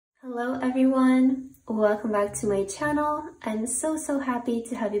Hello everyone, welcome back to my channel. I'm so happy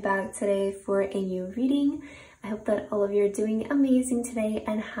to have you back today for a new reading. I hope that all of you are doing amazing today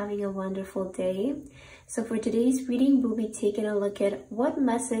and having a wonderful day. So for today's reading, we'll be taking a look at what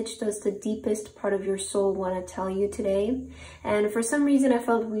message does the deepest part of your soul want to tell you today. And for some reason, I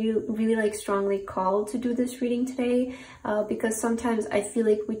felt really strongly called to do this reading today because sometimes I feel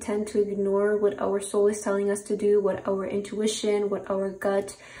like we tend to ignore what our soul is telling us to do, what our intuition, what our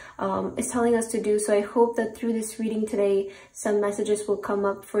gut is telling us to do. So I hope that through this reading today, some messages will come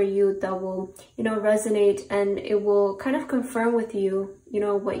up for you that will, resonate, and it will kind of confirm with you,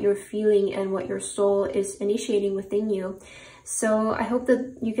 what you're feeling and what your soul is initiating within you. So I hope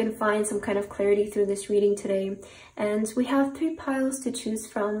that you can find some kind of clarity through this reading today. And we have 3 piles to choose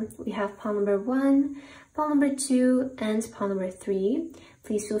from. We have pile number 1, pile number 2, and pile number 3.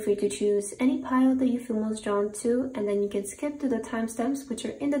 Please feel free to choose any pile that you feel most drawn to, and then you can skip to the timestamps, which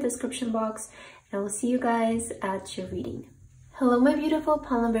are in the description box, and I will see you guys at your reading. Hello, my beautiful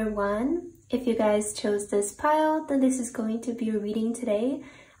pile number 1. If you guys chose this pile, then this is going to be a reading today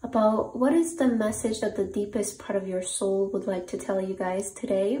about what is the message that the deepest part of your soul would like to tell you guys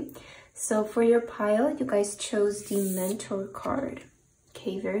today. So for your pile, you guys chose the Mentor card.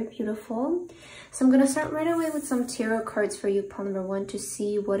 Okay, very beautiful. So I'm going to start right away with some tarot cards for you, pile number 1, to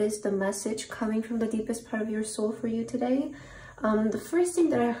see what is the message coming from the deepest part of your soul for you today. The first thing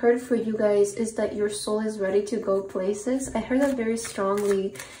that I heard for you guys is that your soul is ready to go places. I heard that very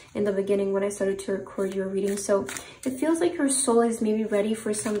strongly in the beginning when I started to record your reading. So it feels like your soul is maybe ready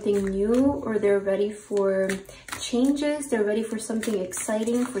for something new, or they're ready for changes. They're ready for something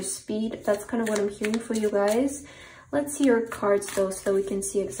exciting, for speed. That's kind of what I'm hearing for you guys. Let's see your cards though, so that we can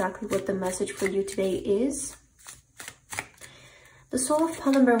see exactly what the message for you today is. The soul of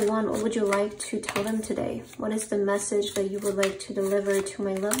pile number 1, what would you like to tell them today? What is the message that you would like to deliver to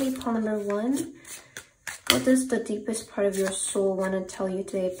my lovely pile number 1? What does the deepest part of your soul want to tell you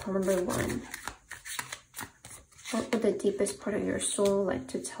today, pile number 1? What would the deepest part of your soul like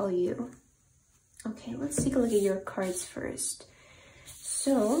to tell you? Okay, let's take a look at your cards first.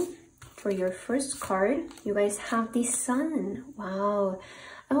 So, for your first card, you guys have the Sun. Wow.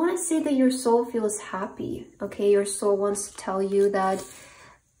 I want to say that your soul feels happy, okay? Your soul wants to tell you that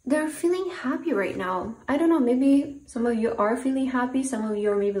they're feeling happy right now. I don't know, maybe some of you are feeling happy. Some of you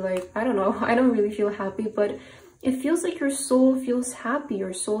are maybe like, I don't know, I don't really feel happy, but it feels like your soul feels happy.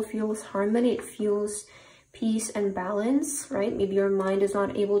 Your soul feels harmony. It feels peace and balance, right? Maybe your mind is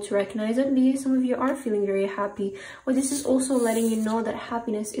not able to recognize it. Maybe some of you are feeling very happy. Or this is also letting you know that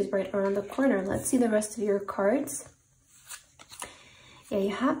happiness is right around the corner. Let's see the rest of your cards. Yeah,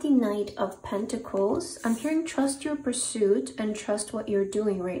 you have the Knight of Pentacles. I'm hearing trust your pursuit and trust what you're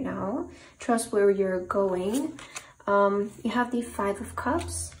doing right now. Trust where you're going. You have the 5 of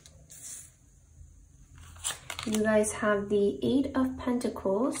Cups. You guys have the 8 of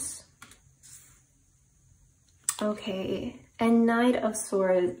Pentacles. Okay, and Knight of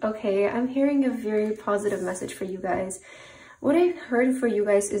Swords. Okay, I'm hearing a very positive message for you guys. What I heard for you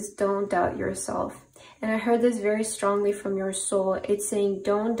guys is don't doubt yourself. And I heard this very strongly from your soul. It's saying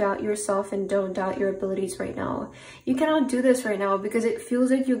don't doubt yourself and don't doubt your abilities right now. You cannot do this right now because it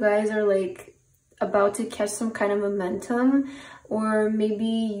feels like you guys are like about to catch some kind of momentum, or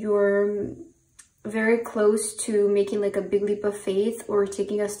maybe you're very close to making like a big leap of faith or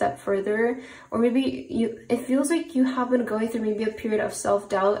taking a step further, or maybe it feels like you have been going through maybe a period of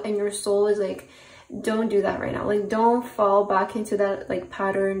self-doubt and your soul is like, don't do that right now. Like, don't fall back into that like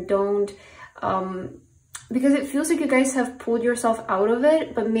pattern. Don't because it feels like you guys have pulled yourself out of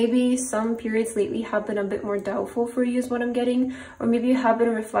it, but maybe some periods lately have been a bit more doubtful for you is what I'm getting. Or maybe you have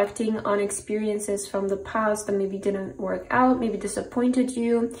been reflecting on experiences from the past that maybe didn't work out, maybe disappointed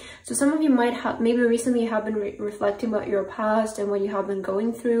you. So some of you might have, maybe recently you have been reflecting about your past and what you have been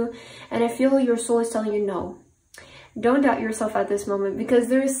going through. And I feel your soul is telling you, no, don't doubt yourself at this moment, because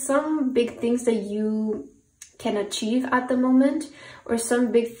there's some big things that you can achieve at the moment, or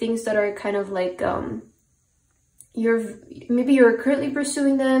some big things that are kind of like, maybe you're currently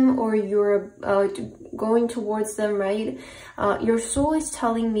pursuing them, or you're going towards them, right? Your soul is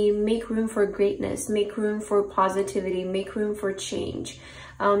telling me, make room for greatness, make room for positivity, make room for change.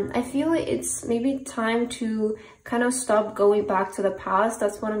 I feel it's maybe time to kind of stop going back to the past.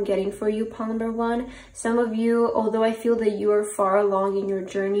 That's what I'm getting for you, pile number 1. Some of you, although I feel that you are far along in your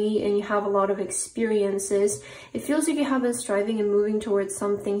journey and you have a lot of experiences, it feels like you have been striving and moving towards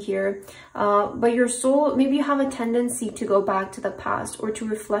something here. But your soul, maybe you have a tendency to go back to the past, or to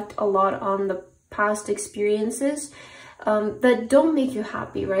reflect a lot on the past experiences that don't make you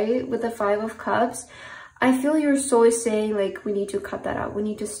happy, right? With the 5 of Cups, I feel your soul is saying like, we need to cut that out. We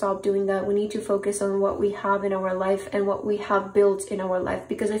need to stop doing that. We need to focus on what we have in our life and what we have built in our life,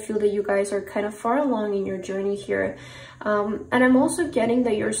 because I feel that you guys are kind of far along in your journey here. And I'm also getting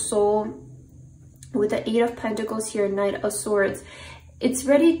that your soul, with the 8 of Pentacles here, Knight of Swords, it's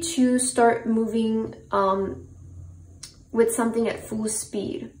ready to start moving with something at full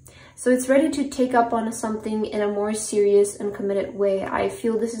speed. So it's ready to take up on something in a more serious and committed way. I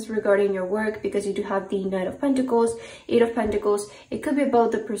feel this is regarding your work, because you do have the Knight of Pentacles, 8 of Pentacles. It could be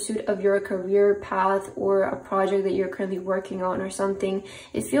about the pursuit of your career path or a project that you're currently working on or something.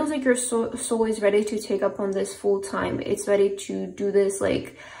 It feels like your soul is ready to take up on this full time. It's ready to do this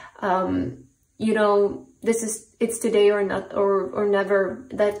like, you know, it's today or not, or never,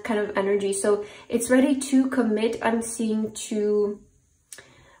 that kind of energy. So it's ready to commit, I'm seeing, to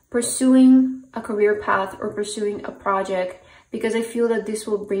pursuing a career path or pursuing a project, because I feel that this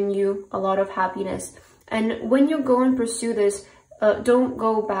will bring you a lot of happiness. And when you go and pursue this, don't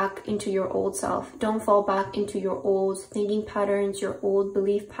go back into your old self. Don't fall back into your old thinking patterns, your old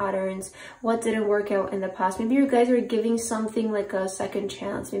belief patterns, what didn't work out in the past. Maybe you guys are giving something like a second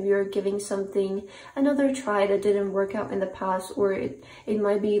chance. Maybe you're giving something another try that didn't work out in the past, or it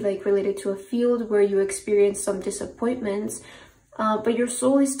might be like related to a field where you experienced some disappointments. But your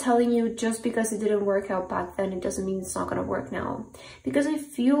soul is telling you, just because it didn't work out back then, it doesn't mean it's not going to work now. Because I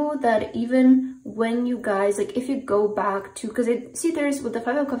feel that even when you guys, like if you go back to, because there's, with the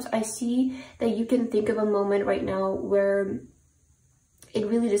 5 of Cups, I see that you can think of a moment right now where it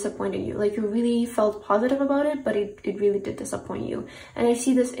really disappointed you. Like you really felt positive about it, but it really did disappoint you. And I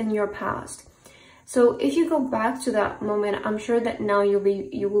see this in your past. So if you go back to that moment, I'm sure that now you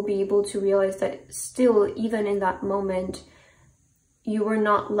will be able to realize that still, even in that moment, you were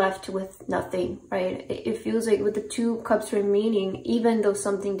not left with nothing, right? It feels like with the 2 cups remaining, even though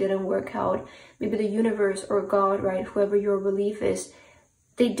something didn't work out, maybe the universe or God, right, whoever your belief is,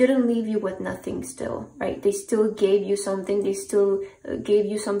 they didn't leave you with nothing still, right? They still gave you something. They still gave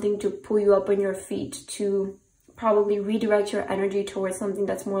you something to pull you up on your feet, to probably redirect your energy towards something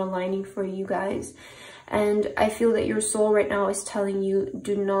that's more aligning for you guys. And I feel that your soul right now is telling you,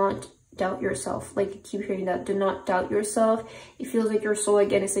 do not doubt yourself. Like, I keep hearing that, do not doubt yourself. It feels like your soul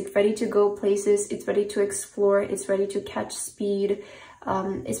again is like ready to go places. It's ready to explore. It's ready to catch speed.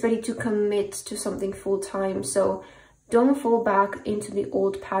 It's ready to commit to something full time. So don't fall back into the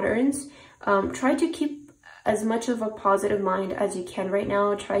old patterns. Try to keep as much of a positive mind as you can right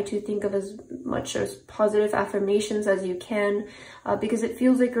now. Try to think of as much as positive affirmations as you can, because it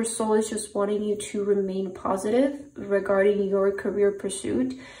feels like your soul is just wanting you to remain positive regarding your career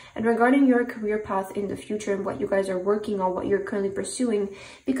pursuit and regarding your career path in the future and what you guys are working on, what you're currently pursuing.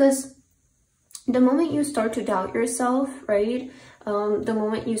 Because the moment you start to doubt yourself, right, the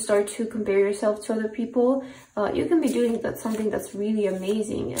moment you start to compare yourself to other people, you can be doing something that's really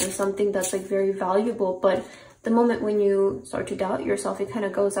amazing and something that's like very valuable. But the moment when you start to doubt yourself, it kind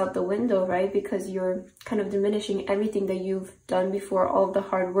of goes out the window, right? Because you're kind of diminishing everything that you've done before, all of the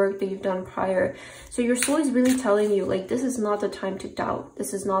hard work that you've done prior. So your soul is really telling you, like, this is not the time to doubt.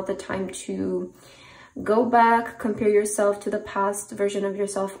 This is not the time to go back, compare yourself to the past version of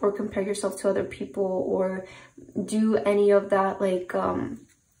yourself, or compare yourself to other people, or do any of that, like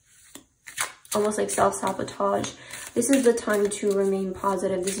almost like self-sabotage. This is the time to remain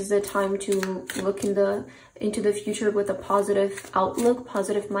positive. This is the time to look into the future with a positive outlook,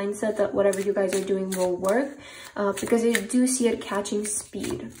 positive mindset that whatever you guys are doing will work, because I do see it catching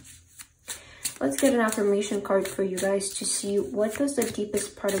speed. Let's get an affirmation card for you guys to see what does the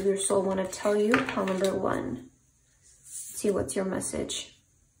deepest part of your soul want to tell you. Pile number 1. Let's see what's your message.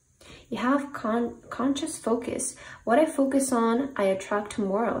 You have conscious focus. What I focus on, I attract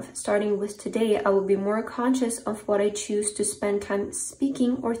more of. Starting with today, I will be more conscious of what I choose to spend time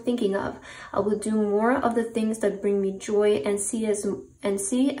speaking or thinking of. I will do more of the things that bring me joy and see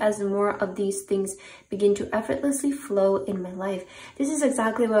as more of these things begin to effortlessly flow in my life. This is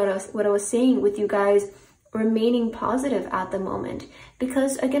exactly what I was saying with you guys, remaining positive at the moment.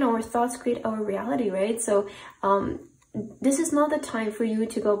 Because again, our thoughts create our reality, right? So, this is not the time for you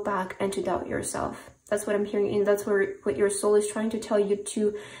to go back and to doubt yourself. That's what I'm hearing, and that's what your soul is trying to tell you,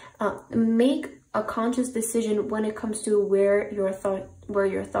 to make a conscious decision when it comes to where your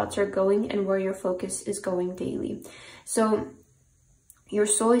thoughts are going and where your focus is going daily. So your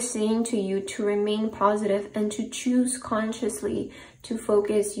soul is saying to you to remain positive and to choose consciously to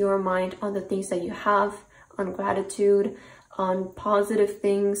focus your mind on the things that you have, on gratitude, on positive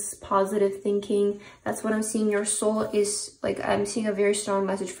things, positive thinking. That's what I'm seeing. Your soul is like, I'm seeing a very strong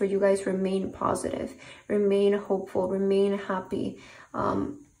message for you guys. Remain positive, remain hopeful, remain happy.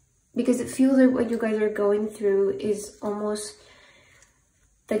 because it feels like what you guys are going through is almost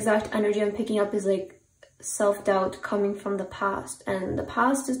the exact energy I'm picking up is like self-doubt coming from the past, and the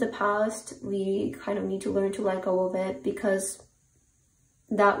past is the past. We kind of need to learn to let go of it, because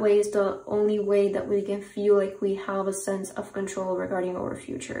that way is the only way that we can feel like we have a sense of control regarding our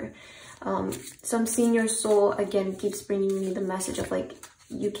future. So I'm seeing your soul again keeps bringing me the message of like,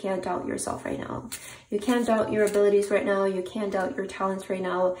 you can't doubt yourself right now. You can't doubt your abilities right now. You can't doubt your talents right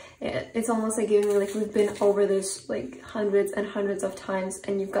now. It's almost like giving me like, we've been over this like hundreds and hundreds of times,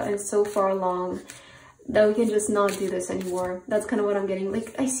 and you've gotten so far along that we can just not do this anymore. That's kind of what I'm getting.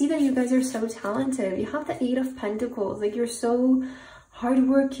 Like, I see that you guys are so talented. You have the 8 of Pentacles. Like, you're so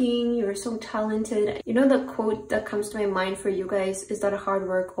hardworking, you're so talented. You know, the quote that comes to my mind for you guys is that hard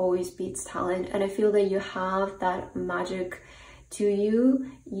work always beats talent. And I feel that you have that magic to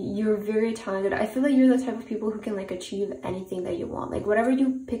you. You're very talented. I feel like you're the type of people who can like achieve anything that you want. Like, whatever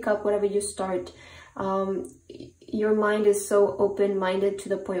you pick up, whatever you start, your mind is so open-minded to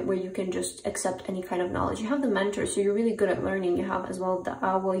the point where you can just accept any kind of knowledge. You have the mentor, so you're really good at learning. You have as well the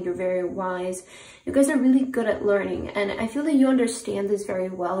owl, you're very wise. You guys are really good at learning, and I feel that you understand this very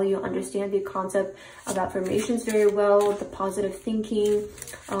well. You understand the concept of affirmations very well, the positive thinking,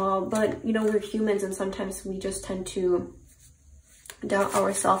 but you know, we're humans, and sometimes we just tend to doubt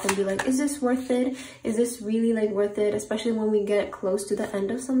ourselves and be like, is this worth it? Is this really like worth it? Especially when we get close to the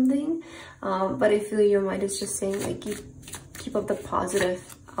end of something. But I feel your mind is just saying like, keep up the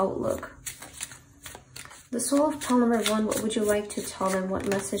positive outlook. The soul of pile number 1, what would you like to tell them? What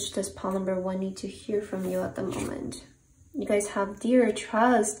message does pile number 1 need to hear from you at the moment? You guys have dear,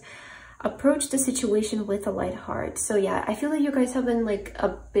 trust, approach the situation with a light heart. So yeah, I feel like you guys have been like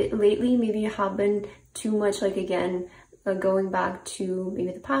a bit lately, maybe you have been too much like, again, going back to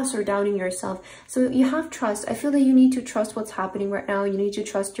maybe the past or doubting yourself. So you have trust. I feel that you need to trust what's happening right now. You need to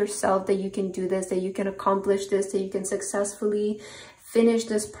trust yourself that you can do this, that you can accomplish this, that you can successfully finish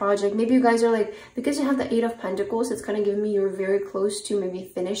this project. Maybe you guys are like, because you have the 8 of Pentacles, it's kind of giving me you're very close to maybe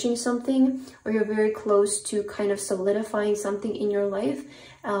finishing something, or you're very close to kind of solidifying something in your life.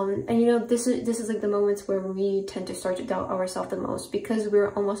 And you know, this is like the moments where we tend to start to doubt ourselves the most, because we're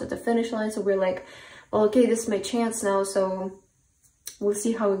almost at the finish line. So we're like, well, okay, this is my chance now, so we'll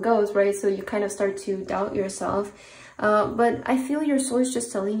see how it goes, right? So you kind of start to doubt yourself. But I feel your soul is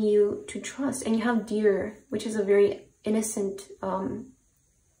just telling you to trust. And you have deer, which is a very innocent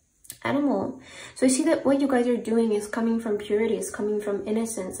animal. So I see that what you guys are doing is coming from purity, is coming from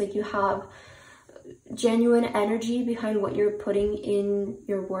innocence. Like, you have genuine energy behind what you're putting in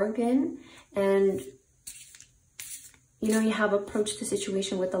your work in. And, you know, you have approached the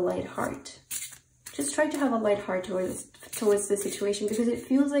situation with a light heart. Just try to have a light heart towards the situation, because it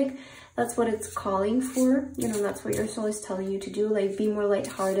feels like that's what it's calling for. You know, that's what your soul is telling you to do. Like, be more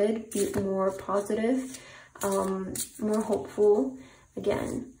lighthearted, be more positive, more hopeful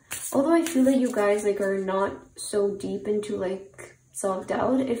again. Although I feel that you guys like are not so deep into like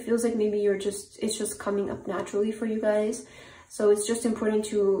self-doubt, it feels like maybe it's just coming up naturally for you guys. So it's just important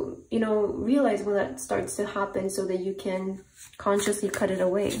to, you know, realize when that starts to happen so that you can consciously cut it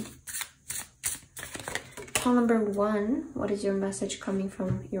away. Pile number 1, what is your message coming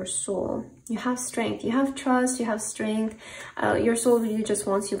from your soul? You have strength, you have trust, you have strength. Your soul really just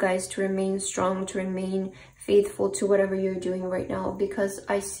wants you guys to remain strong, to remain faithful to whatever you're doing right now, because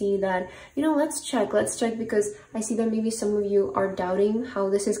I see that, you know, let's check, because I see that maybe some of you are doubting how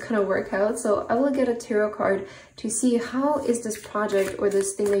this is gonna work out. So I will get a tarot card to see how is this project or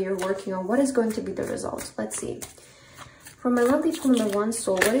this thing that you're working on, what is going to be the result. Let's see. For my lovely pile number 1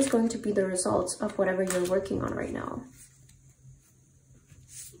 soul, what is going to be the results of whatever you're working on right now?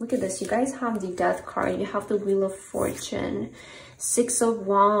 Look at this. You guys have the Death card. You have the Wheel of Fortune. 6 of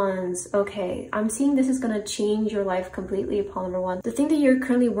Wands. Okay, I'm seeing this is going to change your life completely, pile number 1. The thing that you're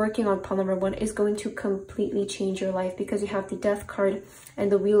currently working on, pile number 1, is going to completely change your life, because you have the Death card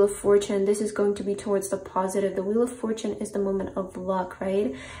and the Wheel of Fortune. This is going to be towards the positive. The Wheel of Fortune is the moment of luck,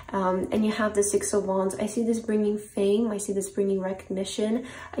 right? And you have the 6 of Wands. I see this bringing fame. I see this bringing recognition.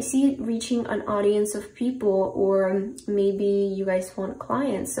 I see it reaching an audience of people, or maybe you guys want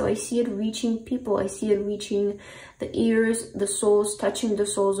clients. So I see it reaching people. I see it reaching the ears, the souls, touching the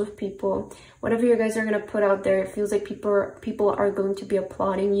souls of people. Whatever you guys are going to put out there, it feels like people are going to be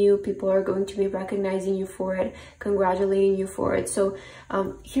applauding you. People are going to be recognizing you for it, congratulating you for it. So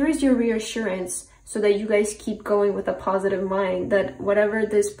here is your reassurance, so that you guys keep going with a positive mind, that whatever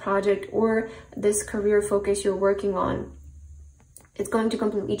this project or this career focus you're working on, it's going to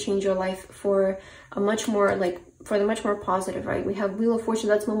completely change your life for a much more for the much more positive, right? We have Wheel of Fortune,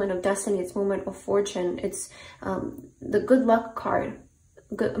 that's moment of destiny, it's moment of fortune, it's the good luck card.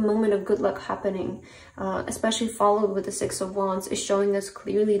 a moment of good luck happening, especially followed with the Six of Wands, is showing us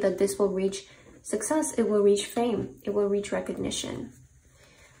clearly that this will reach success, it will reach fame, it will reach recognition.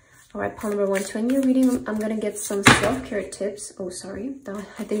 All right, pile number 1, to end your reading, I'm gonna get some self-care tips. Oh, sorry,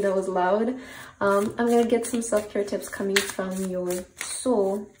 I think that was loud. I'm gonna get some self-care tips coming from your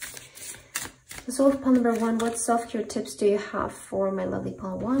soul. The soul of pile number 1, what self-care tips do you have for my lovely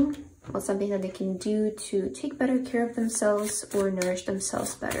pile 1? What's something that they can do to take better care of themselves or nourish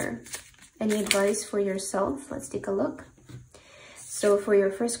themselves better? Any advice for yourself? Let's take a look. So for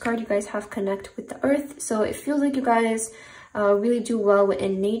your first card, you guys have connect with the earth. So it feels like you guys really do well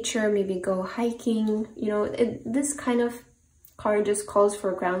in nature, maybe go hiking. You know, this kind of card just calls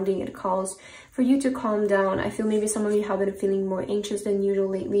for grounding. It calls for you to calm down. I feel maybe some of you have been feeling more anxious than usual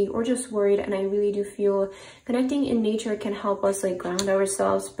lately, or just worried, and I really do feel connecting in nature can help us like ground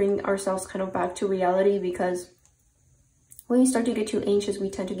ourselves, bring ourselves kind of back to reality, because when you start to get too anxious, we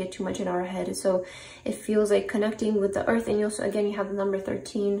tend to get too much in our head. So it feels like connecting with the earth. And you also, again, you have the number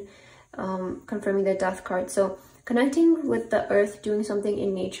 13 confirming the death card. So connecting with the earth, doing something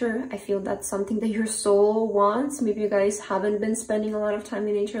in nature, I feel that's something that your soul wants. Maybe you guys haven't been spending a lot of time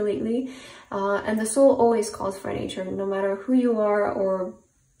in nature lately. And the soul always calls for nature. No matter who you are or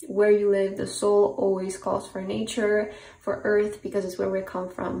where you live, the soul always calls for nature, for earth, because it's where we come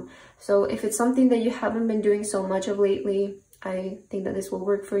from. So if it's something that you haven't been doing so much of lately, I think that this will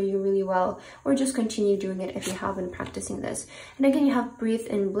work for you really well, or just continue doing it if you have been practicing this. And again, you have breathe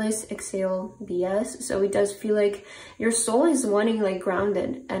in bliss, exhale BS. So it does feel like your soul is wanting like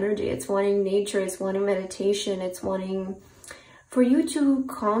grounded energy. It's wanting nature, it's wanting meditation, it's wanting for you to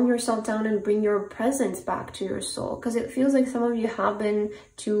calm yourself down and bring your presence back to your soul. Because it feels like some of you have been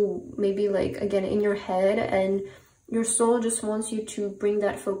to maybe like, again, in your head, and your soul just wants you to bring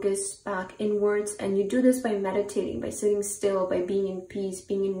that focus back inwards. And you do this by meditating, by sitting still, by being in peace,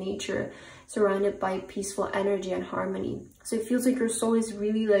 being in nature, surrounded by peaceful energy and harmony. So it feels like your soul is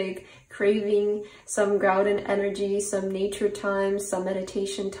really like craving some grounded energy, some nature time, some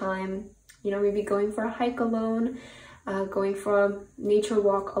meditation time. You know, maybe going for a hike alone, going for a nature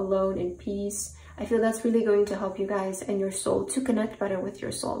walk alone in peace. I feel that's really going to help you guys and your soul to connect better with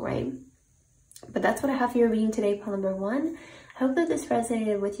your soul, right? But that's what I have for your reading today, pile number 1. I hope that this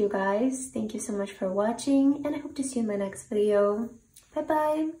resonated with you guys. Thank you so much for watching, and I hope to see you in my next video.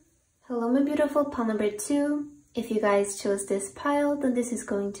 Bye-bye. Hello, my beautiful pile number 2. If you guys chose this pile, then this is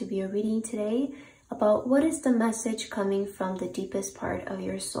going to be a reading today about what is the message coming from the deepest part of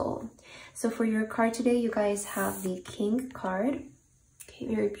your soul. So for your card today, you guys have the King card. Okay,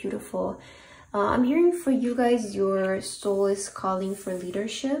 very beautiful. I'm hearing for you guys, your soul is calling for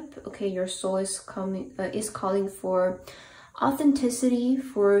leadership. Okay, your soul is calling for authenticity,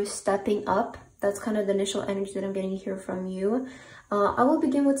 for stepping up. That's kind of the initial energy that I'm getting here from you. I will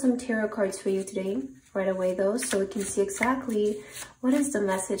begin with some tarot cards for you today, right away though, so we can see exactly what is the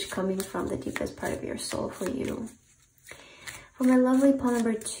message coming from the deepest part of your soul for you. For my lovely pile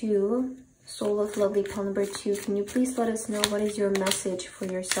number 2, soul of lovely pile number 2, can you please let us know what is your message for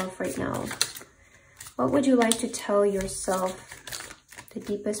yourself right now? What would you like to tell yourself, the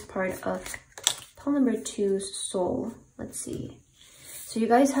deepest part of pile number 2's soul? Let's see. So you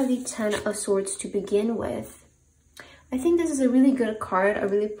guys have the 10 of Swords to begin with. I think this is a really good card, a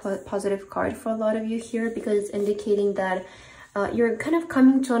really positive card for a lot of you here, because it's indicating that you're kind of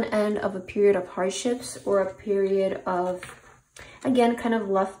coming to an end of a period of hardships, or a period of, again, kind of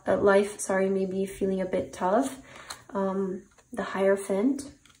life, maybe feeling a bit tough. The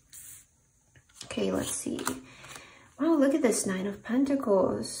Hierophant. Okay, let's see. Wow, look at this 9 of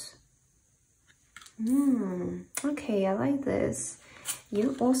Pentacles. Okay, I like this.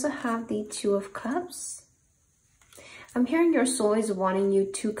 You also have the 2 of Cups. I'm hearing your soul is wanting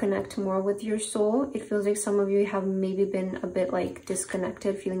you to connect more with your soul. It feels like some of you have maybe been a bit like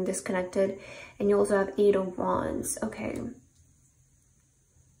disconnected, feeling disconnected. And you also have 8 of Wands. Okay.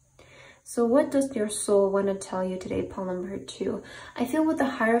 So what does your soul want to tell you today, pile number 2? I feel with the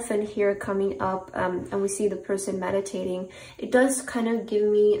Hierophant here coming up, and we see the person meditating, it does kind of give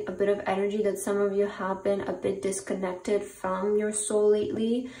me a bit of energy that some of you have been a bit disconnected from your soul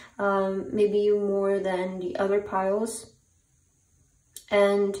lately, maybe more than the other piles.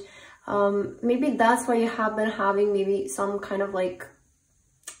 And maybe that's why you have been having maybe some kind of like,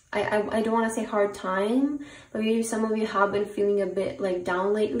 I don't want to say hard time, but maybe some of you have been feeling a bit like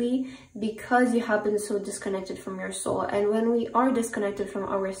down lately because you have been so disconnected from your soul. And when we are disconnected from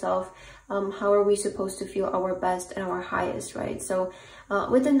ourselves, how are we supposed to feel our best and our highest, right? So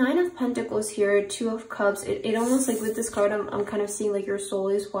with the 9 of Pentacles here, 2 of Cups, it almost like with this card, I'm kind of seeing like your soul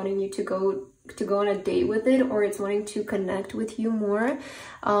is wanting you to go to go on a date with it, or it's wanting to connect with you more.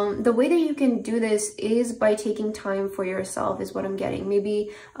 The way that you can do this is by taking time for yourself, is what I'm getting.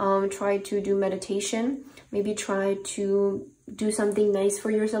 Maybe try to do meditation, maybe try to do something nice for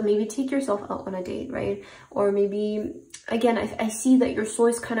yourself, maybe take yourself out on a date, right? Or maybe, again, I see that your soul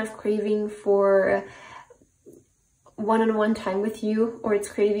is kind of craving for one-on-one time with you, or it's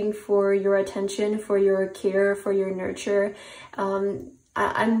craving for your attention, for your care, for your nurture.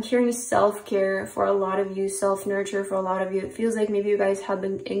 I'm hearing self-care for a lot of you, self-nurture for a lot of you. It feels like maybe you guys have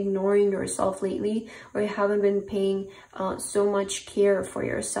been ignoring yourself lately, or you haven't been paying so much care for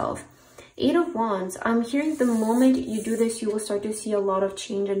yourself. 8 of Wands, I'm hearing the moment you do this, you will start to see a lot of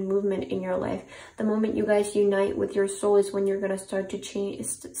change and movement in your life. The moment you guys unite with your soul is when you're going to start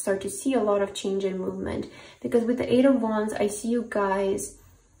to see a lot of change and movement. Because with the 8 of Wands, I see you guys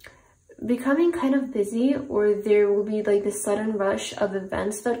becoming kind of busy, or there will be like the sudden rush of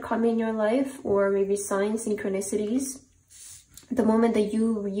events that come in your life, or maybe signs, synchronicities, the moment that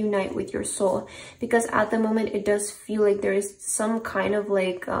you reunite with your soul. Because at the moment, it does feel like there is some kind of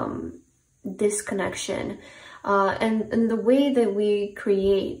like disconnection. And the way that we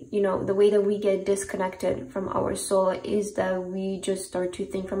create, you know, the way that we get disconnected from our soul is that we just start to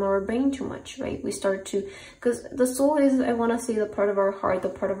think from our brain too much, right? We start to, because the soul is, I want to say, the part of our heart, the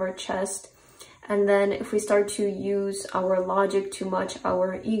part of our chest. And then if we start to use our logic too much,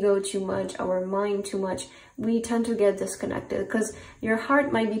 our ego too much, our mind too much, we tend to get disconnected. Because your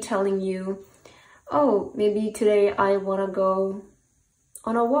heart might be telling you, oh, maybe today I want to go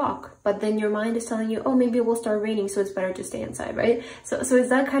on a walk, but then your mind is telling you, oh, maybe it will start raining, so it's better to stay inside, right? So it's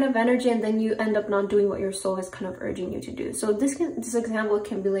that kind of energy, and then you end up not doing what your soul is kind of urging you to do. So this example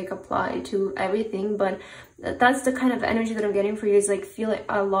can be like applied to everything, but that's the kind of energy that I'm getting for you. Is like, feel like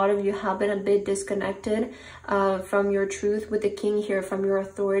a lot of you have been a bit disconnected from your truth with the King here, from your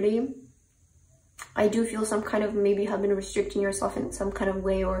authority. I do feel some kind of, maybe have been restricting yourself in some kind of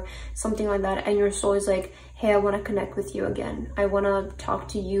way or something like that, and your soul is like, hey, I want to connect with you again. I want to talk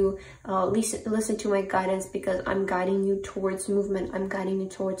to you, listen to my guidance, because I'm guiding you towards movement. I'm guiding you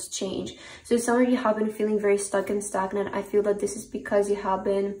towards change. So some of you have been feeling very stuck and stagnant. I feel that this is because you have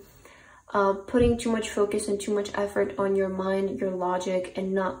been putting too much focus and too much effort on your mind, your logic,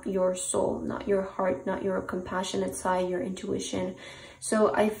 and not your soul, not your heart, not your compassionate side, your intuition.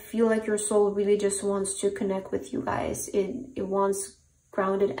 So I feel like your soul really just wants to connect with you guys. It wants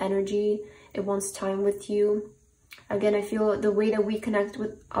grounded energy. It wants time with you. Again, I feel the way that we connect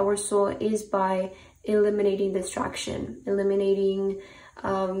with our soul is by eliminating distraction, eliminating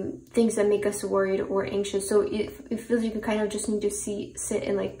things that make us worried or anxious. So it feels like you kind of just need to sit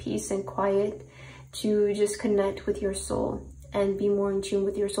in like peace and quiet to just connect with your soul and be more in tune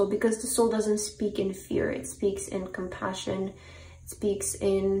with your soul, because the soul doesn't speak in fear. It speaks in compassion. It speaks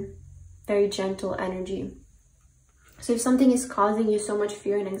in very gentle energy. So if something is causing you so much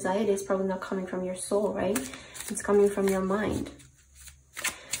fear and anxiety, it's probably not coming from your soul, right? It's coming from your mind.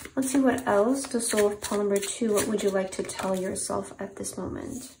 Let's see what else. The Soul of Pile number 2. What would you like to tell yourself at this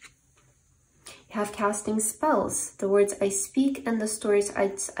moment? You have casting spells. The words I speak and the stories I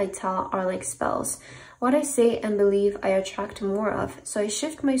tell are like spells. What I say and believe, I attract more of. So I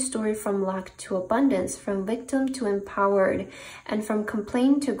shift my story from lack to abundance, from victim to empowered, and from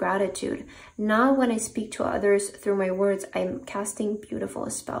complaint to gratitude. Now when I speak to others through my words, I'm casting beautiful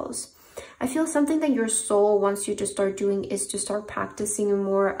spells. I feel something that your soul wants you to start doing is to start practicing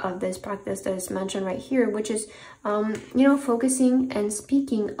more of this practice that is mentioned right here, which is, you know, focusing and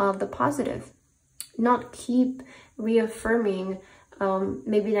speaking of the positive. Not keep reaffirming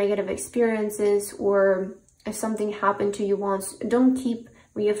maybe negative experiences, or if something happened to you once, don't keep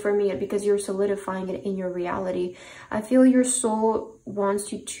reaffirming it, because you're solidifying it in your reality. I feel your soul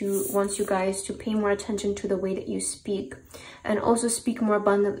wants you guys to pay more attention to the way that you speak, and also speak more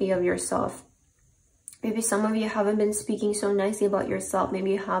abundantly of yourself. Maybe some of you haven't been speaking so nicely about yourself.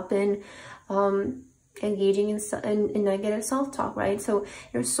 Maybe you have been engaging in negative self-talk, right? So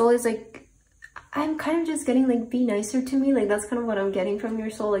your soul is like, I'm kind of just getting like, be nicer to me. Like, that's kind of what I'm getting from your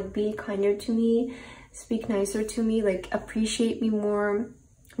soul. Like, be kinder to me, speak nicer to me, like appreciate me more,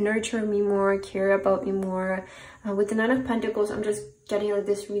 nurture me more, care about me more. With the 9 of Pentacles, I'm just getting like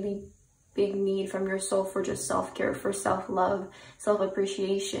this really big need from your soul for just self-care, for self-love,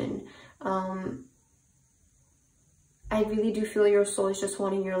 self-appreciation. I really do feel your soul is just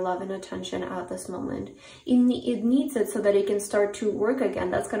wanting your love and attention at this moment. It needs it so that it can start to work again.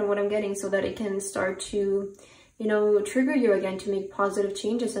 That's kind of what I'm getting, so that it can start to, you know, trigger you again to make positive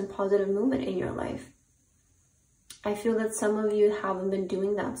changes and positive movement in your life. I feel that some of you haven't been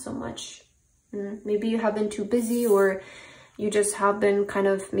doing that so much. Maybe you have been too busy, or you just have been kind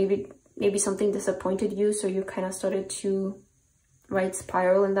of maybe maybe something disappointed you, so you kind of started to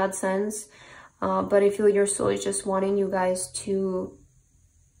spiral in that sense. But I feel your soul is just wanting you guys to,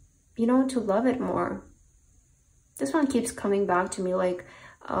 you know, to love it more. This one keeps coming back to me, like,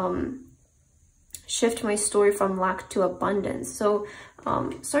 shift my story from lack to abundance. So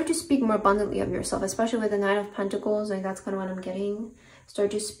start to speak more abundantly of yourself, especially with the Nine of Pentacles. Like, that's kind of what I'm getting.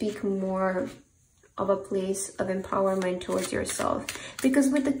 Start to speak more of a place of empowerment towards yourself, because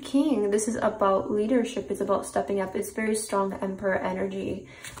with the King, this is about leadership. It's about stepping up. It's very strong Emperor energy.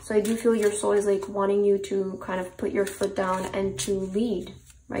 So I do feel your soul is like wanting you to kind of put your foot down and to lead,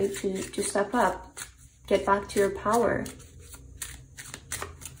 right? To step up, get back to your power.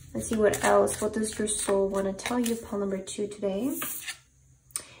 Let's see what else. What does your soul want to tell you? Pile number 2 today.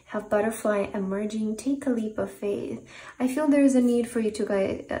 Have butterfly emerging. Take a leap of faith. I feel there's a need for you to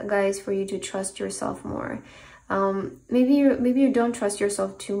guys, for you to trust yourself more. Maybe you don't trust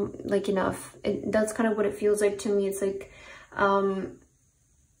yourself too, like, enough. That's kind of what it feels like to me. It's like, and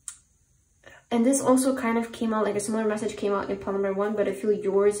this also kind of came out, like a similar message came out in pile number 1, but I feel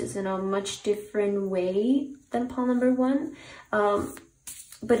yours is in a much different way than pile number 1.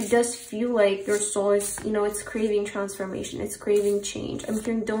 But it does feel like your soul is, you know, it's craving transformation. It's craving change. I'm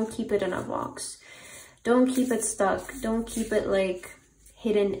hearing don't keep it in a box. Don't keep it stuck. Don't keep it like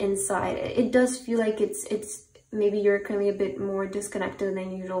hidden inside. It does feel like it's maybe you're currently a bit more disconnected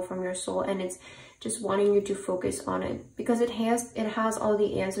than usual from your soul, and it's just wanting you to focus on it, because it has all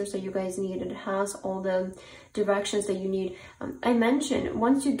the answers that you guys need. It has all the directions that you need. I mentioned,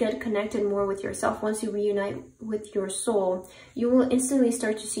 once you get connected more with yourself, once you reunite with your soul, you will instantly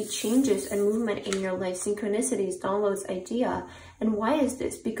start to see changes and movement in your life, synchronicities, downloads, idea. And why is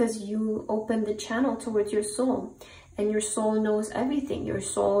this? Because you open the channel towards your soul, and your soul knows everything. Your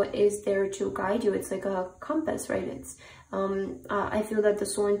soul is there to guide you. It's like a compass, right? It's I feel that the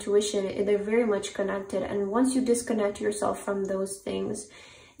soul intuition, they're very much connected. And once you disconnect yourself from those things,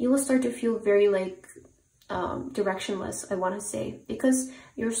 you will start to feel very like directionless, I want to say, because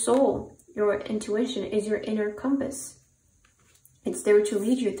your soul, your intuition is your inner compass. It's there to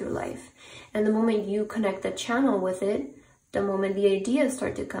lead you through life. And the moment you connect the channel with it, the moment the ideas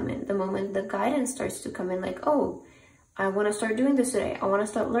start to come in, the moment the guidance starts to come in, like, oh, I want to start doing this today. I want to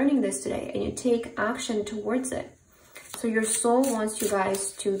start learning this today. And you take action towards it. So your soul wants you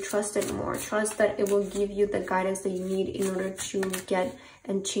guys to trust it more. Trust that it will give you the guidance that you need in order to get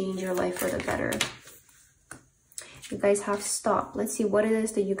and change your life for the better. You guys have stopped. Let's see what it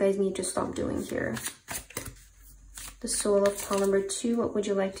is that you guys need to stop doing here. The soul of pile number 2, what would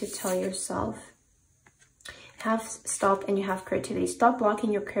you like to tell yourself? Have stopped and you have creativity. Stop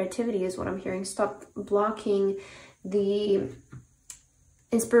blocking your creativity is what I'm hearing. Stop blocking the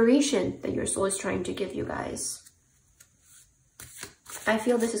inspiration that your soul is trying to give you guys. I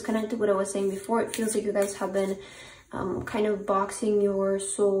feel this is connected to what I was saying before. It feels like you guys have been kind of boxing your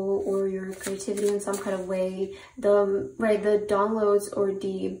soul or your creativity in some kind of way. The downloads or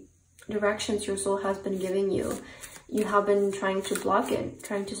the directions your soul has been giving you, you have been trying to block it,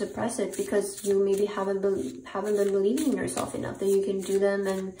 trying to suppress it, because you maybe haven't been believing in yourself enough that you can do them.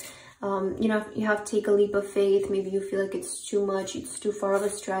 And you know, you have to take a leap of faith. Maybe you feel like it's too much, it's too far of a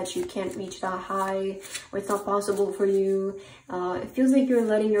stretch, you can't reach that high, or it's not possible for you. It feels like you're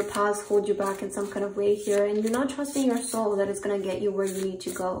letting your past hold you back in some kind of way here, and you're not trusting your soul that it's going to get you where you need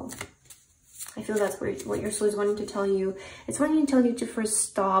to go. I feel that's what your soul is wanting to tell you. It's wanting to tell you to first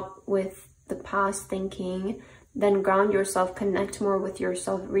stop with the past thinking, then ground yourself, connect more with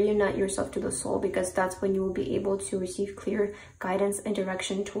yourself, reunite yourself to the soul, because that's when you will be able to receive clear guidance and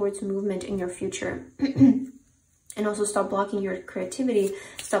direction towards movement in your future. And also stop blocking your creativity,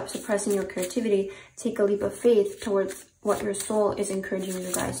 stop suppressing your creativity, take a leap of faith towards what your soul is encouraging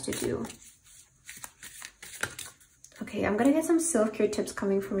you guys to do. Okay, I'm gonna get some self-care tips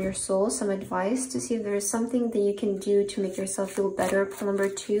coming from your soul, some advice to see if there is something that you can do to make yourself feel better. Pile number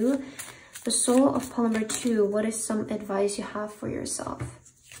 2. The soul of pile number 2, what is some advice you have for yourself?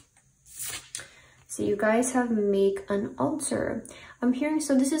 So you guys have make an altar. I'm hearing,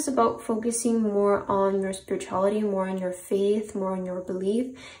 so this is about focusing more on your spirituality, more on your faith, more on your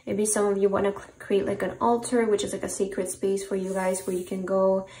belief. Maybe some of you want to create like an altar, which is like a sacred space for you guys where you can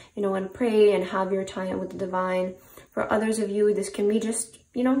go, you know, and pray and have your time with the divine. For others of you, this can be just,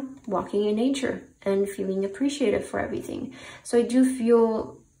 you know, walking in nature and feeling appreciative for everything. So I do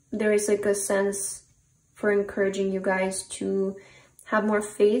feel there is like a sense for encouraging you guys to have more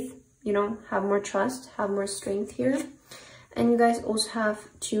faith, you know, have more trust, have more strength here. And you guys also have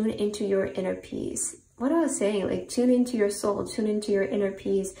tune into your inner peace. What I was saying, like tune into your soul, tune into your inner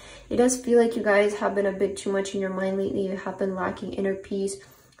peace. It does feel like you guys have been a bit too much in your mind lately. You have been lacking inner peace.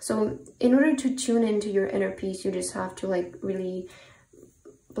 So in order to tune into your inner peace, you just have to like really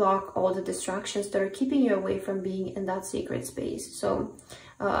block all the distractions that are keeping you away from being in that sacred space. So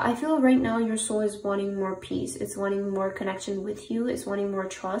I feel right now your soul is wanting more peace. It's wanting more connection with you. It's wanting more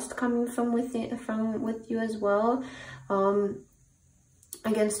trust coming from with you as well.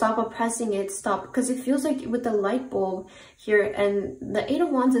 Again, stop oppressing it. Stop, because it feels like with the light bulb here and the 8 of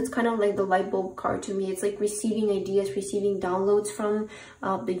Wands, it's kind of like the light bulb card to me. It's like receiving ideas, receiving downloads from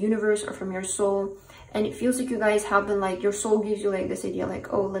the universe or from your soul. And it feels like you guys have been like, your soul gives you like this idea,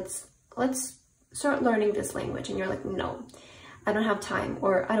 like, oh, let's start learning this language. And you're like, no, I don't have time,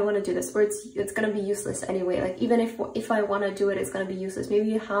 or I don't want to do this, or it's going to be useless anyway. Like, even if I want to do it, it's going to be useless. Maybe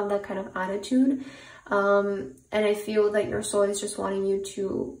you have that kind of attitude. And I feel that your soul is just wanting you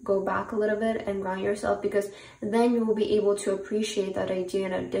to go back a little bit and ground yourself, because then you will be able to appreciate that idea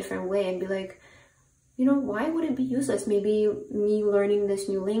in a different way and be like, you know, why would it be useless? Maybe me learning this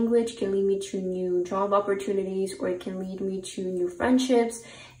new language can lead me to new job opportunities, or it can lead me to new friendships.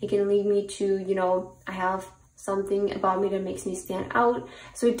 It can lead me to, you know, I have something about me that makes me stand out.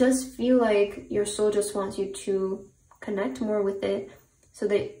 So it does feel like your soul just wants you to connect more with it, so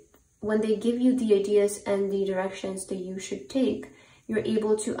that when they give you the ideas and the directions that you should take, you're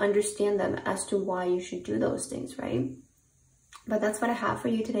able to understand them as to why you should do those things, right? But that's what I have for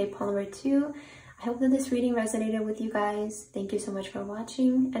you today, Paul number 2. I hope that this reading resonated with you guys. Thank you so much for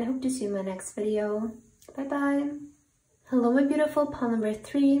watching, and I hope to see you in my next video. Bye-bye. Hello, my beautiful Paul number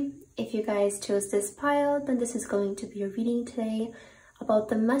 3. If you guys chose this pile, then this is going to be your reading today about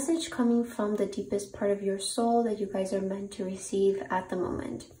the message coming from the deepest part of your soul that you guys are meant to receive at the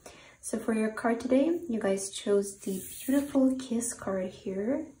moment. So for your card today, you guys chose the beautiful Kiss card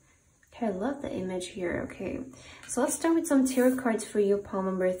here. Okay, I love the image here. Okay, so let's start with some tarot cards for you, Paul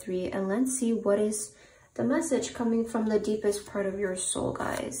number 3, and let's see what is the message coming from the deepest part of your soul,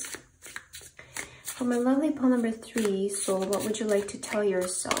 guys. For my lovely Paul number 3 soul, what would you like to tell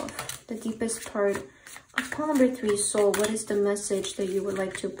yourself? The deepest part of Paul number 3 soul, what is the message that you would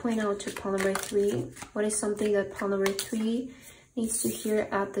like to point out to Paul number 3? What is something that Paul number 3 needs to hear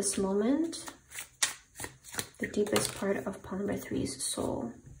at this moment? The deepest part of Paul number 3's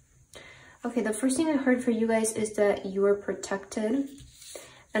soul. Okay, the first thing I heard for you guys is that you are protected.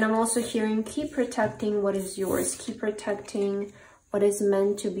 And I'm also hearing keep protecting what is yours. Keep protecting what is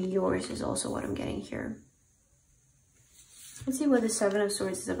meant to be yours is also what I'm getting here. Let's see what the 7 of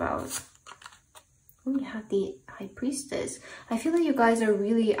Swords is about. We have the High Priestess. I feel like you guys are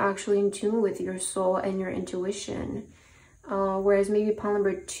really actually in tune with your soul and your intuition. Whereas maybe Paul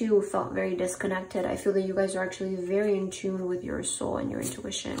number 2 felt very disconnected. I feel that you guys are actually very in tune with your soul and your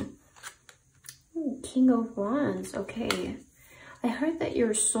intuition. Ooh, King of Wands. Okay. I heard that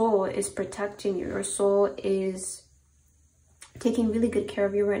your soul is protecting you. Your soul is taking really good care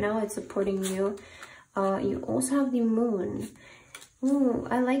of you right now. It's supporting you. You also have the Moon. Ooh,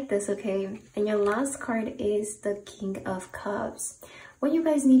 I like this. Okay. And your last card is the King of Cups. What you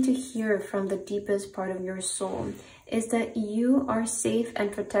guys need to hear from the deepest part of your soul is that you are safe and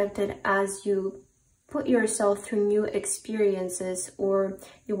protected as you put yourself through new experiences, or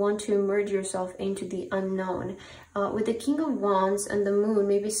you want to immerse yourself into the unknown. With the King of Wands and the Moon,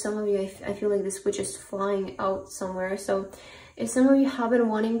 maybe some of you, I feel like this witch is flying out somewhere. So if some of you have been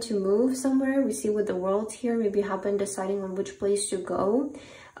wanting to move somewhere, we see with the World here, maybe you have been deciding on which place to go.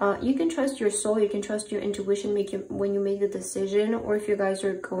 You can trust your soul, you can trust your intuition when you make the decision, or if you guys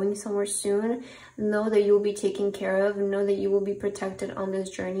are going somewhere soon, know that you will be taken care of, know that you will be protected on this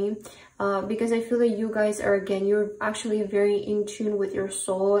journey. Because I feel that you guys are, again, you're actually very in tune with your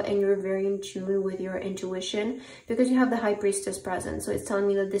soul and you're very in tune with your intuition because you have the High Priestess present. So it's telling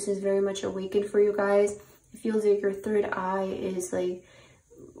me that this is very much awakened for you guys. It feels like your third eye is like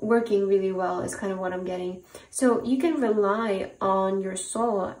working really well is kind of what I'm getting. So you can rely on your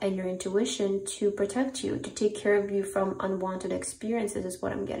soul and your intuition to protect you, to take care of you from unwanted experiences is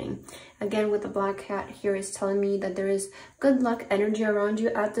what I'm getting. Again, with the Black Cat here is telling me that there is good luck energy around you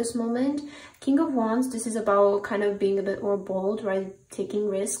at this moment. King of Wands, this is about kind of being a bit more bold, right? Taking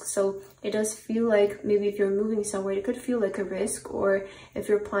risks. So it does feel like maybe if you're moving somewhere, it could feel like a risk, or if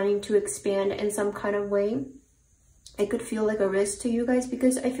you're planning to expand in some kind of way, it could feel like a risk to you guys,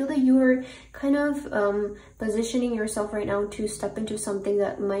 because I feel that you are kind of positioning yourself right now to step into something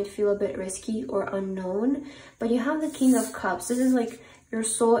that might feel a bit risky or unknown. But you have the King of Cups. This is like your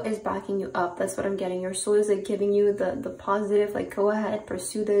soul is backing you up. That's what I'm getting. Your soul is like giving you the positive, like go ahead,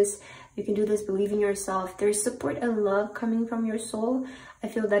 pursue this. You can do this, believe in yourself. There's support and love coming from your soul. I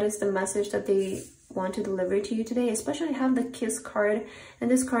feel that is the message that they want to deliver to you today. Especially I have the Kiss card, and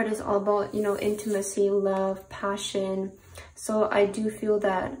this card is all about, you know, intimacy, love, passion. So I do feel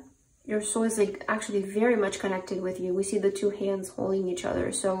that your soul is like actually very much connected with you. We see the two hands holding each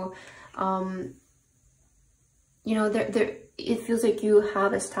other. So you know, it feels like you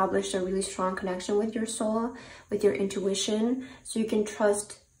have established a really strong connection with your soul, with your intuition, so you can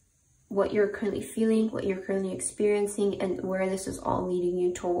trust what you're currently feeling, what you're currently experiencing, and where this is all leading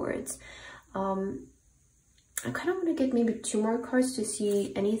you towards. I kind of want to get maybe 2 more cards to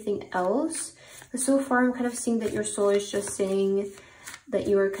see anything else. But so far, I'm kind of seeing that your soul is just saying that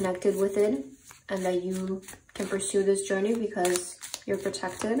you are connected with it and that you can pursue this journey because you're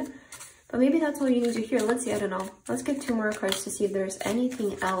protected. But maybe that's all you need to hear. Let's see, I don't know. Let's get 2 more cards to see if there's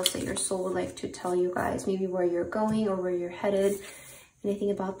anything else that your soul would like to tell you guys. Maybe where you're going or where you're headed.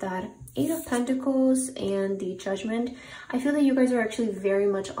 Anything about that. 8 of Pentacles and the Judgment. I feel that you guys are actually very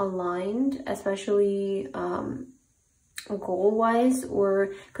much aligned, especially goal-wise,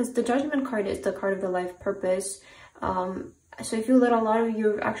 or because the Judgment card is the card of the life purpose. So I feel that a lot of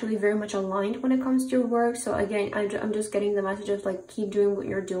you are actually very much aligned when it comes to your work. So again, I'm just getting the message of like, keep doing what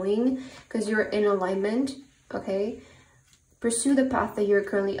you're doing because you're in alignment, okay? Pursue the path that you're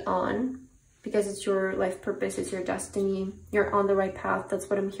currently on because it's your life purpose, it's your destiny. You're on the right path. That's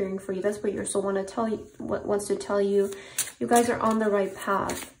what I'm hearing for you. That's what your soul wants to tell you. You guys are on the right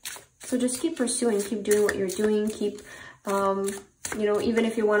path. So just keep pursuing, keep doing what you're doing, keep, you know, even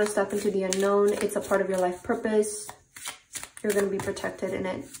if you want to step into the unknown, it's a part of your life purpose. You're going to be protected in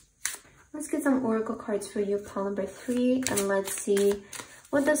it. Let's get some oracle cards for you, pile number 3, and let's see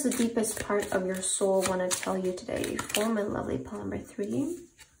what does the deepest part of your soul want to tell you today for my lovely pile number 3.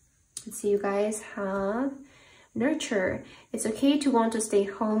 Let's see, you guys have nurture. It's okay to want to stay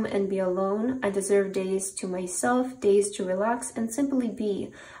home and be alone. I deserve days to myself, days to relax and simply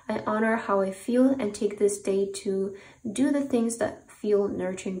be. I honor how I feel and take this day to do the things that feel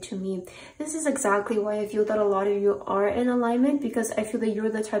nurturing to me. This is exactly why I feel that a lot of you are in alignment, because I feel that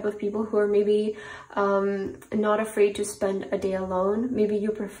you're the type of people who are maybe not afraid to spend a day alone. Maybe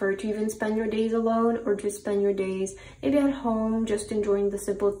you prefer to even spend your days alone, or to spend your days maybe at home just enjoying the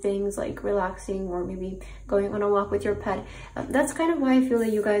simple things like relaxing, or maybe going on a walk with your pet. That's kind of why I feel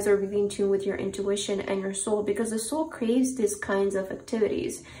that you guys are really in tune with your intuition and your soul, because the soul craves these kinds of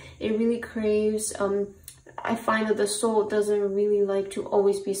activities. It really craves I find that the soul doesn't really like to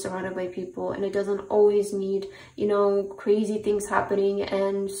always be surrounded by people, and it doesn't always need, you know, crazy things happening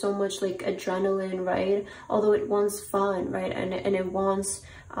and so much like adrenaline, right? Although it wants fun, right? And it wants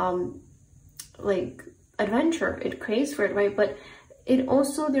like adventure, it craves for it, right? But it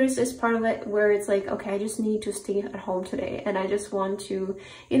also, there's this part of it where it's like, okay, I just need to stay at home today and I just want to,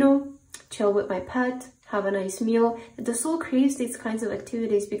 you know, chill with my pet, have a nice meal. The soul craves these kinds of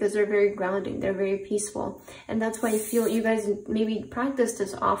activities because they're very grounding, they're very peaceful. And that's why I feel you guys maybe practice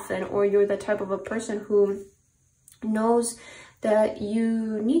this often, or you're the type of a person who knows that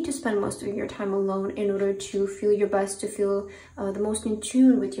you need to spend most of your time alone in order to feel your best, to feel the most in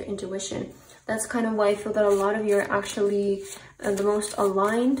tune with your intuition. That's kind of why I feel that a lot of you are actually the most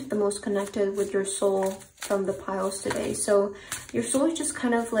aligned, the most connected with your soul from the piles today. So your soul is just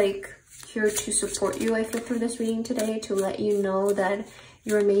kind of like here to support you, I feel, through this reading today, to let you know that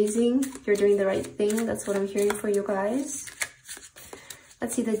you're amazing, you're doing the right thing. That's what I'm hearing for you guys.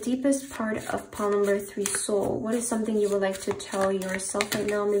 Let's see, the deepest part of pile number 3, soul. What is something you would like to tell yourself right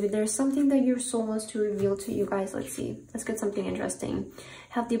now? Maybe there's something that your soul wants to reveal to you guys. Let's see. Let's get something interesting.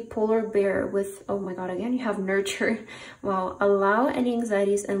 Have the polar bear with, oh my god, again, you have nurture. Wow. Allow any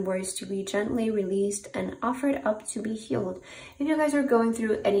anxieties and worries to be gently released and offered up to be healed. If you guys are going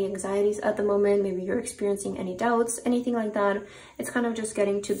through any anxieties at the moment, maybe you're experiencing any doubts, anything like that, it's kind of just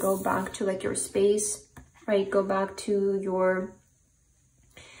getting to go back to like your space, right? Go back to your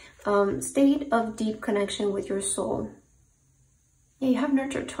state of deep connection with your soul. Yeah, you have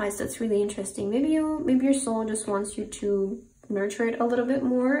nurture twice. That's really interesting. Maybe your soul just wants you to nurture it a little bit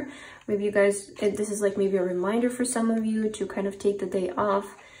more. Maybe you guys, this is like maybe a reminder for some of you to kind of take the day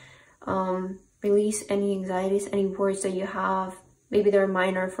off, release any anxieties, any worries that you have. Maybe they're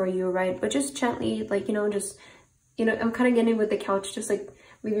minor for you, right? But just gently, like, you know, just, you know, I'm kind of getting with the couch, just like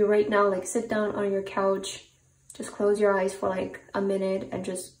maybe right now, like sit down on your couch, just close your eyes for like a minute and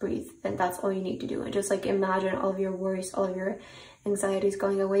just breathe. And that's all you need to do. And just like imagine all of your worries, all of your anxieties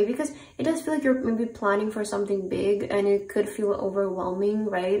going away, because it does feel like you're maybe planning for something big and it could feel overwhelming,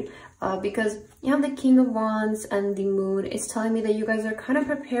 right? Because you have the King of Wands and the Moon. It's telling me that you guys are kind of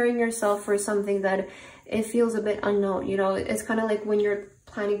preparing yourself for something that it feels a bit unknown. You know, it's kind of like when you're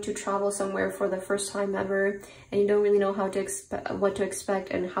planning to travel somewhere for the first time ever and you don't really know how to what to expect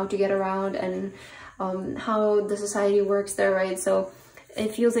and how to get around, and how the society works there, right? So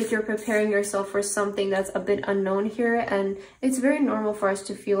it feels like you're preparing yourself for something that's a bit unknown here, and it's very normal for us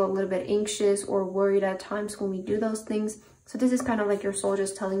to feel a little bit anxious or worried at times when we do those things. So this is kind of like your soul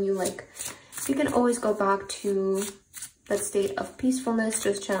just telling you, like, you can always go back to that state of peacefulness.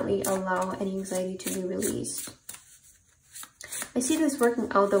 Just gently allow any anxiety to be released. I see this working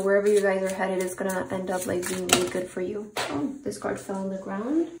out, though. Wherever you guys are headed is gonna end up like being really good for you. Oh, this card fell on the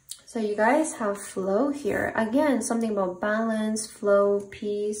ground. So you guys have flow here. Again, something about balance, flow,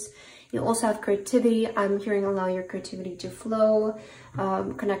 peace. You also have creativity. I'm hearing allow your creativity to flow,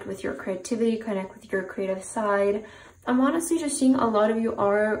 connect with your creativity, connect with your creative side. I'm honestly just seeing a lot of you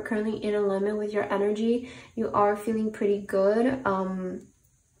are currently in alignment with your energy. You are feeling pretty good.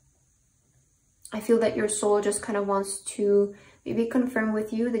 I feel that your soul just kind of wants to maybe confirm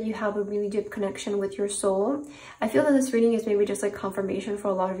with you that you have a really deep connection with your soul. I feel that this reading is maybe just like confirmation for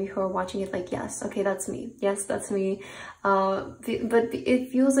a lot of you who are watching it, like, yes, okay, that's me. Yes, that's me. But it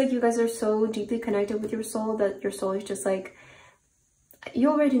feels like you guys are so deeply connected with your soul that your soul is just like,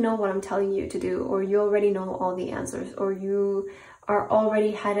 you already know what I'm telling you to do, or you already know all the answers, or you are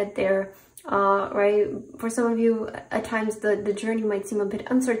already headed there. Right? For some of you, at times the journey might seem a bit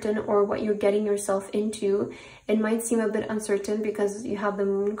uncertain, or what you're getting yourself into, it might seem a bit uncertain because you have the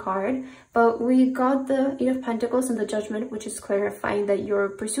Moon card. But we got the Eight of Pentacles and the Judgment, which is clarifying that you're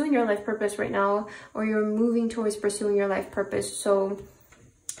pursuing your life purpose right now, or you're moving towards pursuing your life purpose. So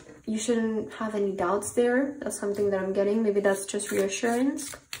you shouldn't have any doubts there. That's something that I'm getting. Maybe that's just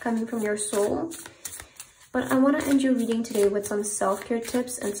reassurance coming from your soul. But I want to end your reading today with some self-care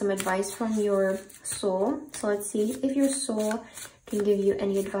tips and some advice from your soul. So let's see if your soul can give you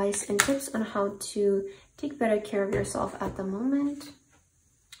any advice and tips on how to take better care of yourself at the moment.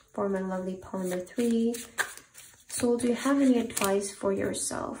 For my lovely pile number 3. Soul, do you have any advice for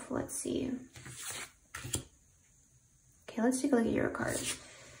yourself? Let's see. Okay, let's take a look at your cards.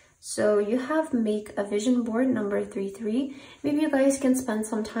 So you have make a vision board, number 33. Maybe you guys can spend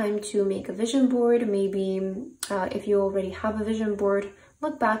some time to make a vision board. Maybe if you already have a vision board,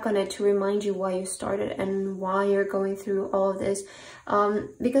 look back on it to remind you why you started and why you're going through all of this.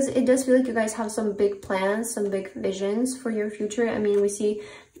 Because it does feel like you guys have some big plans, some big visions for your future. I mean, we see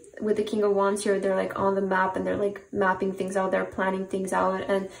with the King of Wands here, they're like on the map and they're like mapping things out, they're planning things out.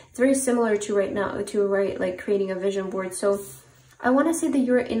 And it's very similar to right now, like creating a vision board. So I want to say that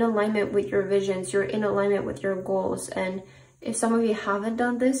you're in alignment with your visions, you're in alignment with your goals. And if some of you haven't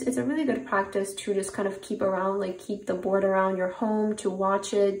done this, it's a really good practice to just kind of keep the board around your home, to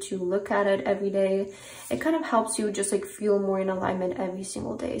watch it, to look at it every day. It kind of helps you just like feel more in alignment every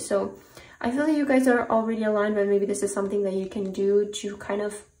single day. So I feel that you guys are already aligned, but maybe this is something that you can do to kind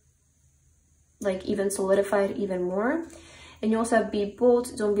of like even solidify it even more. And you also have be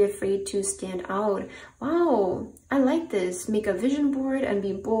bold, don't be afraid to stand out. Wow, I like this. Make a vision board and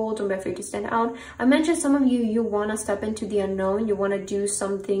be bold, don't be afraid to stand out. I mentioned some of you want to step into the unknown. You want to do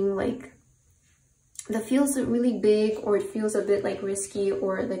something like that feels really big, or it feels a bit like risky,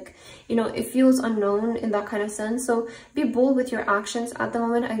 or like, you know, it feels unknown in that kind of sense. So be bold with your actions at the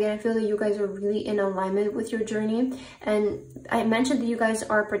moment. Again, I feel that you guys are really in alignment with your journey. And I mentioned that you guys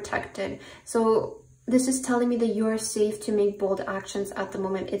are protected. So this is telling me that you're safe to make bold actions at the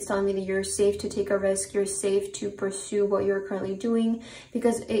moment. It's telling me that you're safe to take a risk. You're safe to pursue what you're currently doing,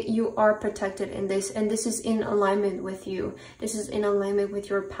 because you are protected in this. And this is in alignment with you. This is in alignment with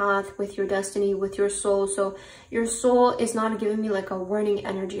your path, with your destiny, with your soul. So your soul is not giving me like a warning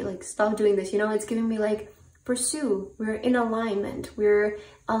energy, like stop doing this. You know, it's giving me like pursue. We're in alignment. We're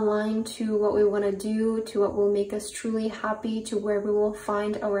aligned to what we want to do, to what will make us truly happy, to where we will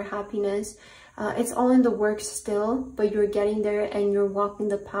find our happiness. It's all in the works still, but you're getting there and you're walking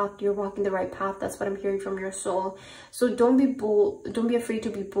the path. You're walking the right path. That's what I'm hearing from your soul. So don't be bold. Don't be afraid to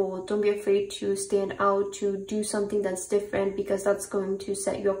be bold. Don't be afraid to stand out, to do something that's different, because that's going to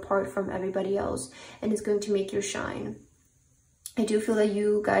set you apart from everybody else and it's going to make you shine. I do feel that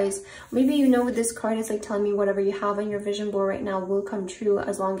you guys, maybe you know, with this card, it's like telling me whatever you have on your vision board right now will come true,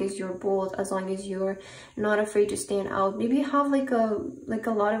 as long as you're bold, as long as you're not afraid to stand out. Maybe you have like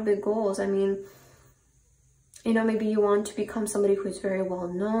a lot of big goals. I mean, you know, maybe you want to become somebody who is very well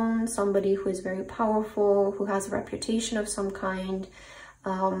known, somebody who is very powerful, who has a reputation of some kind,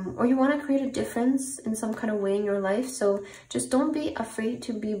 or you want to create a difference in some kind of way in your life. So just don't be afraid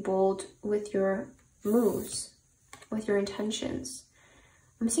to be bold with your moves, with your intentions.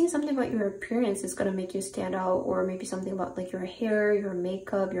 I'm seeing something about your appearance is going to make you stand out, or maybe something about like your hair, your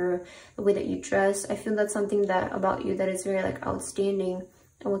makeup, the way that you dress. I feel that's something that about you that is very like outstanding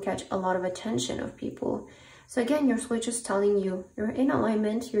and will catch a lot of attention of people. So again, your soul is just telling you, you're in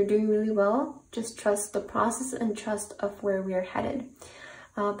alignment, you're doing really well. Just trust the process and trust of where we are headed.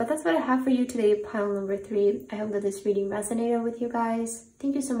 But that's what I have for you today, pile number 3. I hope that this reading resonated with you guys.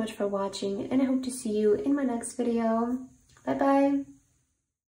 Thank you so much for watching, and I hope to see you in my next video. Bye bye.